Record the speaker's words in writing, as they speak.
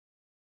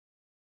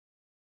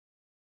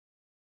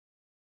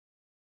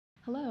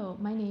Hello,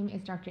 my name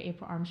is Dr.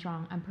 April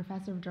Armstrong. I'm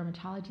Professor of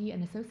Dermatology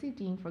and Associate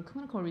Dean for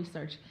Clinical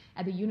Research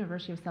at the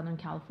University of Southern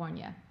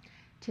California.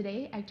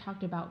 Today, I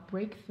talked about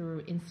breakthrough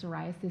in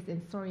psoriasis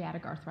and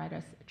psoriatic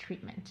arthritis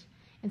treatment.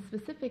 And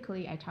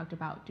specifically, I talked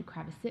about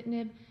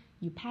Deucravacitinib,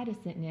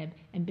 Upadacitinib,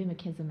 and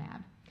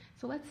Bimekizumab.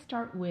 So let's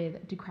start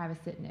with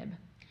Deucravacitinib.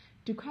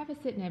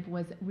 Deucravacitinib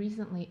was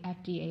recently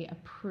FDA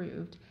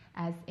approved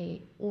as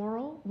a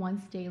oral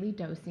once daily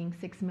dosing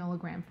 6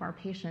 milligram for our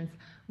patients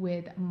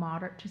with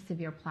moderate to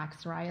severe plaque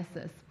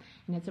psoriasis,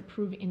 and it's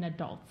approved in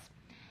adults.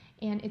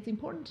 And it's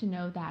important to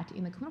know that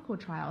in the clinical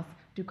trials,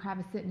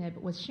 Deucravacitinib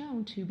was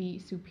shown to be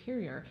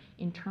superior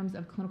in terms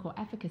of clinical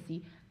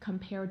efficacy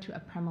compared to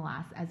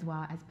apremilast as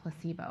well as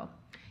placebo.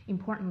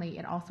 Importantly,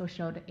 it also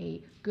showed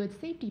a good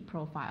safety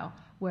profile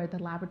where the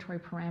laboratory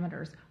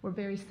parameters were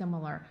very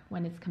similar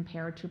when it's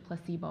compared to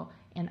placebo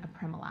and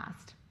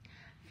apremilast.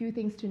 Few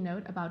things to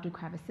note about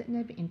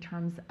Deucravacitinib in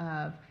terms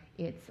of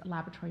its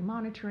laboratory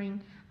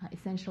monitoring.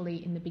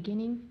 Essentially, in the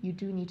beginning, you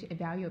do need to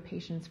evaluate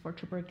patients for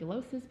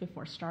tuberculosis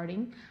before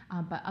starting,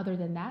 but other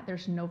than that,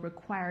 there's no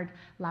required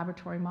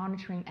laboratory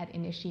monitoring at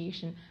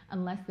initiation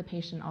unless the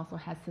patient also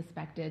has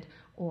suspected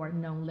or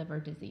known liver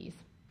disease.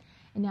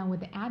 And now with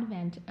the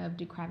advent of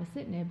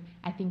Deucravacitinib,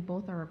 I think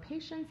both our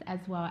patients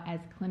as well as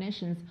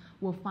clinicians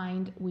will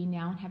find we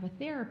now have a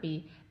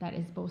therapy that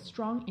is both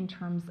strong in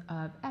terms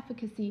of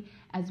efficacy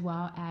as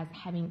well as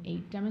having a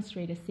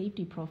demonstrated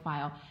safety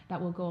profile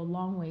that will go a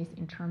long ways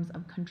in terms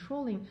of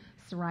controlling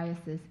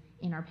psoriasis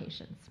in our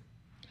patients.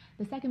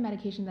 The second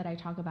medication that I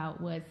talk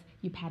about was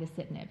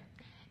Upadacitinib.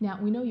 Now,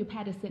 we know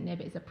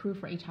Upadacitinib is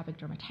approved for atopic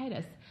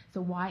dermatitis,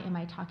 so why am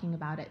I talking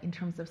about it in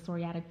terms of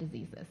psoriatic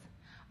diseases?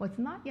 Well, it's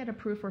not yet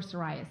approved for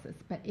psoriasis,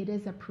 but it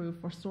is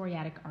approved for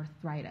psoriatic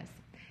arthritis.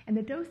 And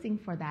the dosing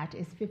for that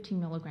is 15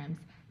 milligrams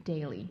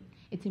daily.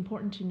 It's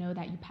important to know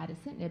that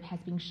Upadacitinib has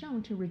been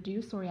shown to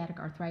reduce psoriatic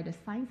arthritis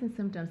signs and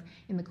symptoms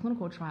in the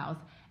clinical trials,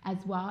 as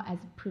well as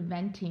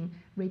preventing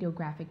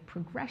radiographic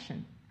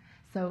progression.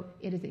 So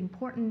it is an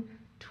important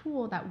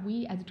tool that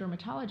we as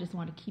dermatologists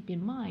want to keep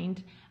in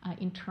mind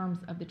in terms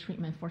of the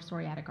treatment for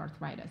psoriatic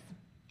arthritis.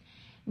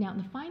 Now,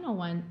 the final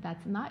one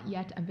that's not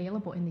yet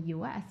available in the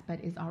US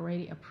but is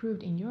already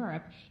approved in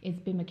Europe is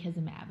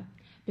Bimekizumab.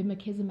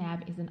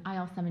 Bimekizumab is an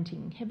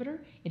IL-17 inhibitor.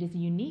 It is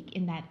unique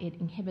in that it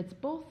inhibits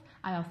both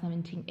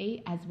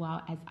IL-17A as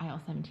well as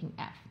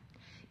IL-17F.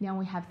 Now,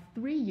 we have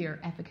 3-year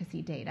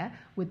efficacy data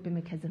with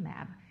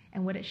Bimekizumab.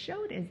 And what it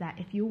showed is that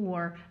if you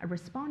were a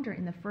responder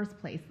in the first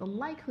place, the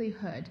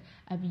likelihood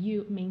of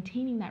you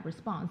maintaining that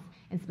response,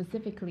 and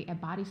specifically a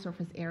body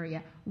surface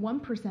area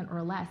 1%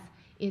 or less,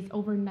 is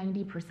over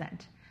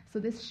 90%. So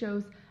this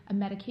shows a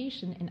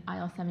medication, an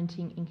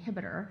IL-17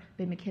 inhibitor,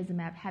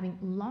 Bimekizumab, having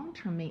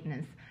long-term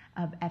maintenance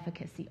of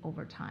efficacy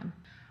over time.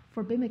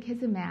 For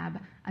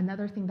Bimekizumab,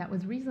 another thing that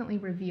was recently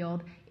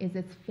revealed is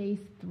its phase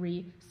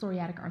 3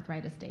 psoriatic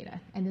arthritis data,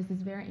 and this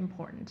is very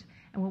important.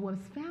 And what was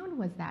found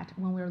was that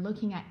when we were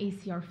looking at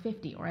ACR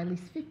 50, or at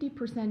least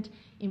 50%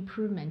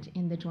 improvement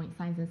in the joint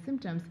signs and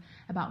symptoms,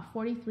 about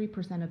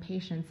 43% of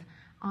patients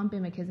on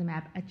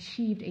Bimekizumab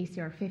achieved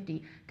ACR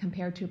 50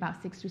 compared to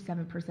about 6 to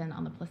 7%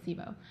 on the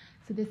placebo.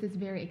 So this is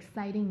very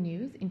exciting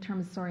news in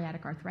terms of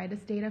psoriatic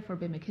arthritis data for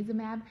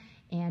Bimekizumab,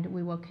 and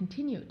we will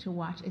continue to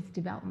watch its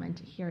development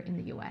here in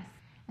the US.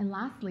 And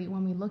lastly,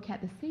 when we look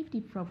at the safety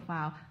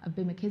profile of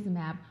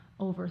Bimekizumab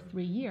over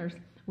 3 years,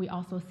 we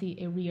also see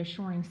a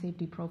reassuring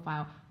safety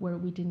profile where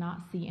we did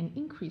not see an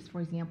increase,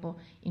 for example,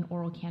 in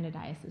oral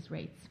candidiasis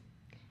rates.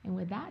 And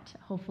with that,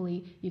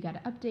 hopefully you got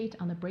an update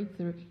on the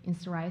breakthrough in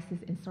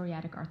psoriasis and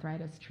psoriatic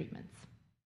arthritis treatments.